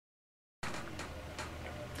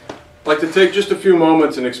I'd like to take just a few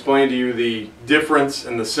moments and explain to you the difference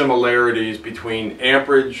and the similarities between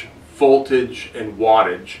amperage, voltage, and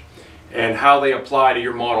wattage, and how they apply to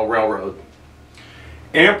your model railroad.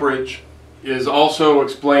 Amperage is also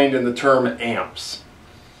explained in the term amps.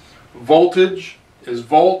 Voltage is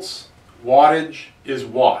volts, wattage is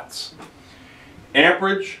watts.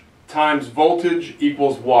 Amperage times voltage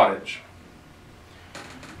equals wattage.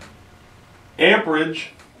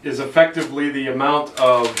 Amperage is effectively the amount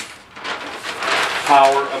of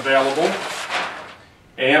power available.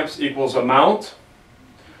 Amps equals amount.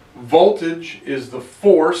 Voltage is the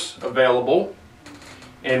force available.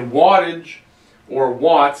 And wattage, or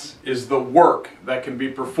watts, is the work that can be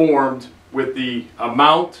performed with the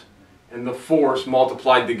amount and the force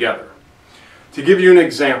multiplied together. To give you an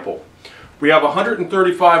example, we have a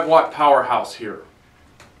 135 watt powerhouse here.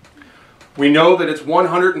 We know that it's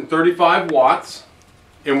 135 watts,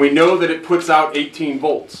 and we know that it puts out 18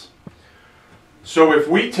 volts. So if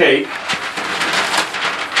we take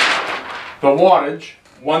the wattage,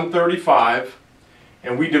 135,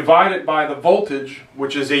 and we divide it by the voltage,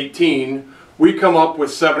 which is 18, we come up with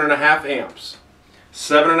 7.5 amps.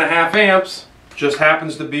 7.5 amps just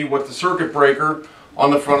happens to be what the circuit breaker on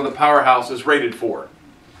the front of the powerhouse is rated for.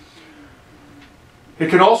 It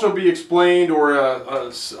can also be explained, or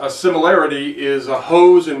a similarity is a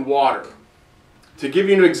hose and water. To give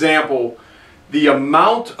you an example, the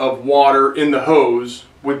amount of water in the hose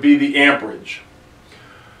would be the amperage.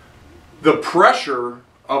 The pressure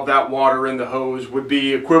of that water in the hose would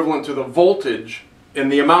be equivalent to the voltage, and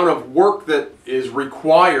the amount of work that is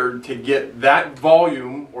required to get that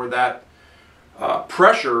volume, or that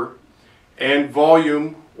pressure and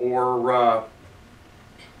volume, or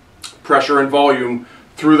pressure and volume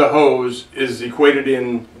through the hose, is equated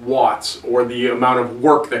in watts, or the amount of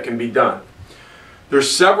work that can be done. There's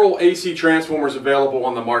several AC transformers available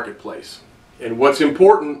on the marketplace, and what's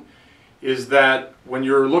important is that when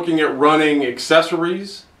you're looking at running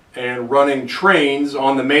accessories and running trains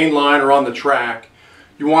on the main line or on the track,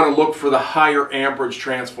 you want to look for the higher amperage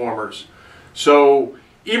transformers. So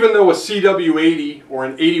even though a CW80 or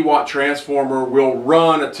an 80 watt transformer will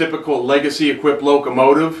run a typical legacy equipped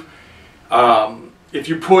locomotive, if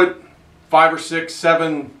you put 5 or 6,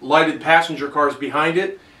 7 lighted passenger cars behind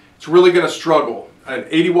it, it's really going to struggle. An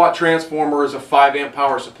 80 watt transformer is a 5 amp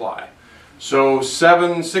power supply. So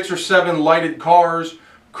 6 or 7 lighted cars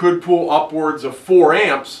could pull upwards of 4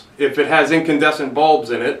 amps if it has incandescent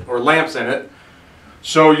bulbs in it, or lamps in it.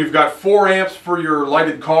 So you've got 4 amps for your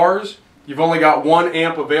lighted cars. You've only got 1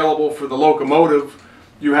 amp available for the locomotive.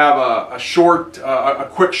 You have a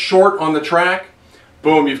quick short on the track.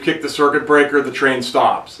 Boom, you've kicked the circuit breaker, the train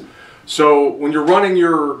stops. So when you're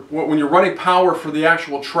running power for the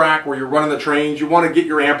actual track where you're running the trains, you want to get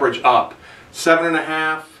your amperage up.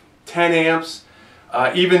 7.5, 10 amps.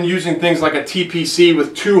 Even using things like a TPC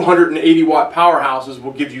with 280 watt powerhouses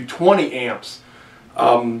will give you 20 amps.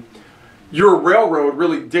 Your railroad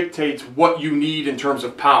really dictates what you need in terms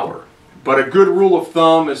of power. But a good rule of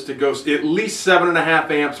thumb is to go at least 7.5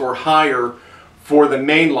 amps or higher for the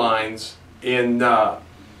main lines in, that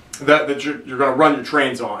you're going to run your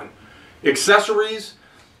trains on. Accessories,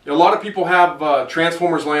 a lot of people have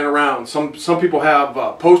transformers laying around. Some people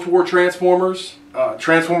have post-war transformers,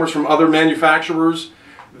 transformers from other manufacturers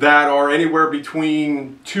that are anywhere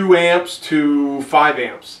between 2 amps to 5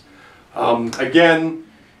 amps. Again,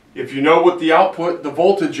 if you know what the output, the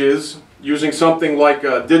voltage is, using something like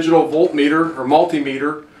a digital voltmeter or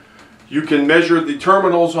multimeter, you can measure the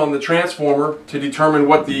terminals on the transformer to determine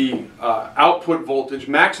what the output voltage,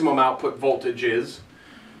 maximum output voltage is.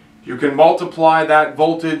 You can multiply that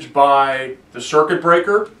voltage by the circuit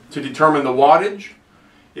breaker to determine the wattage.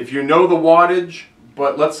 If you know the wattage,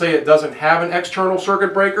 but let's say it doesn't have an external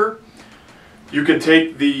circuit breaker, you can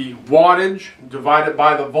take the wattage, divide it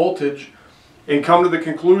by the voltage, and come to the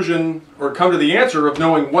conclusion, or come to the answer of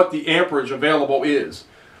knowing what the amperage available is.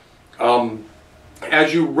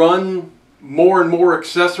 As you run more and more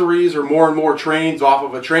accessories or more trains off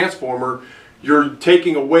of a transformer, you're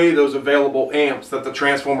taking away those available amps that the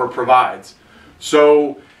transformer provides.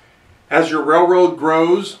 So as your railroad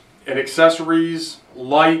grows and accessories,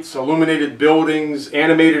 lights, illuminated buildings,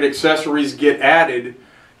 animated accessories get added,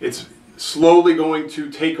 it's slowly going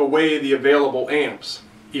to take away the available amps.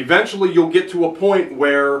 Eventually you'll get to a point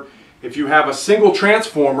where if you have a single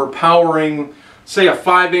transformer powering, say a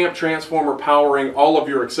 5 amp transformer powering all of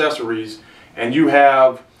your accessories, and you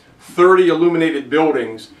have 30 illuminated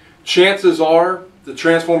buildings, chances are the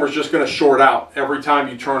transformer is just going to short out every time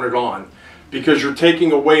you turn it on, because you're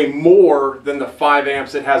taking away more than the 5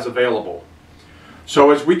 amps it has available.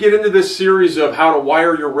 So as we get into this series of how to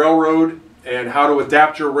wire your railroad and how to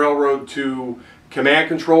adapt your railroad to command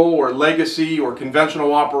control or legacy or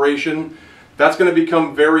conventional operation, that's going to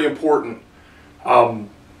become very important. It's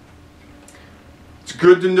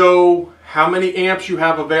good to know how many amps you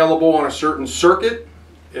have available on a certain circuit.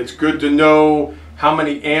 It's good to know how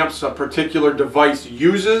many amps a particular device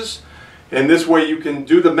uses, and this way you can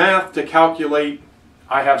do the math to calculate,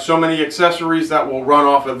 I have so many accessories that will run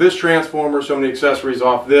off of this transformer, so many accessories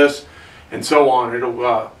off this, and so on.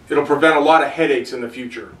 It'll prevent a lot of headaches in the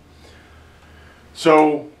future.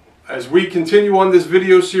 So as we continue on this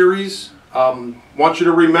video series, I want you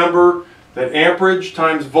to remember that amperage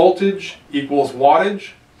times voltage equals wattage.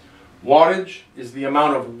 Wattage is the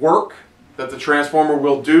amount of work that the transformer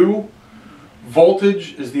will do.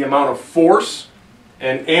 Voltage is the amount of force,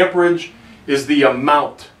 and amperage is the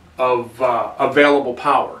amount of available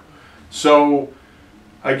power. So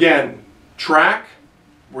again, track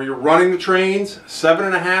where you're running the trains,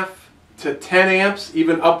 7.5 to 10 amps,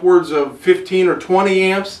 even upwards of 15 or 20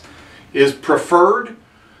 amps is preferred,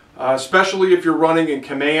 especially if you're running in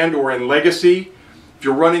command or in legacy. If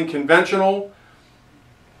you're running conventional,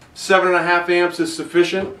 7.5 amps is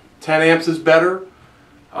sufficient, 10 amps is better.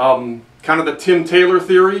 Kind of the Tim Taylor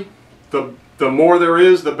theory, the more there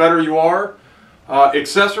is, the better you are.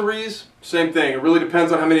 Accessories, same thing. It really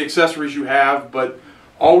depends on how many accessories you have, but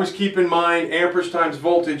always keep in mind amperage times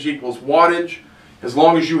voltage equals wattage. As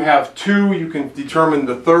long as you have two, you can determine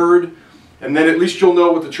the third, and then at least you'll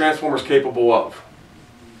know what the transformer is capable of.